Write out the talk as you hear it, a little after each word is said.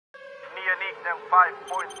nagyanig ng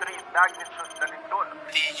 5.3 magnitude na lindol.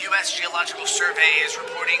 The U.S. Geological Survey is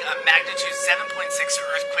reporting a magnitude 7.6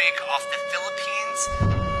 earthquake off the Philippines.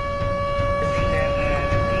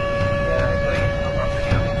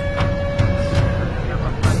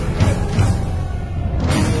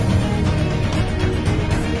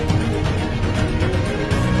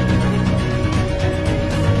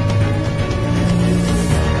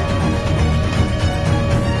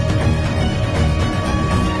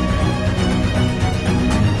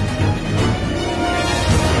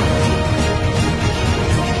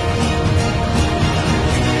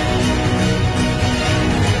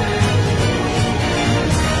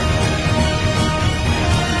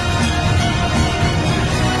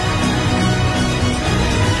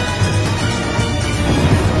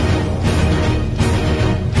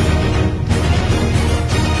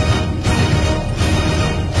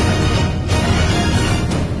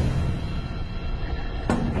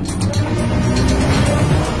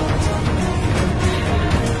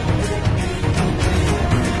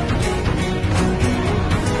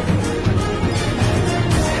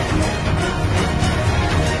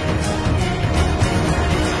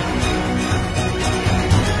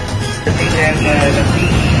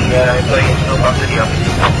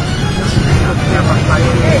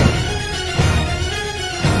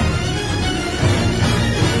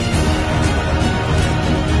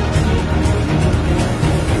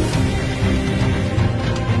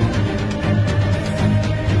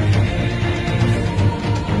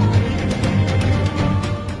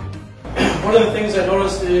 One of the things I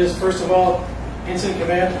noticed is, first of all, incident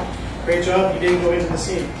command, great job, you didn't go into the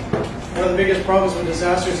scene. One of the biggest problems with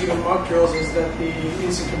disasters, even mock drills, is that the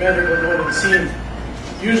incident commander will go into the scene.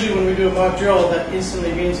 Usually when we do a mock drill, that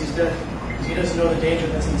instantly means he's dead, because he doesn't know the danger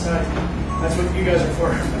that's inside. That's what you guys are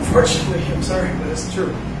for. Unfortunately, I'm sorry, but it's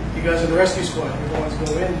true. You guys are the rescue squad. You're the ones who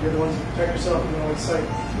go in, you're the ones who protect yourself, you know what's sight.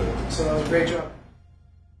 So that was a great job.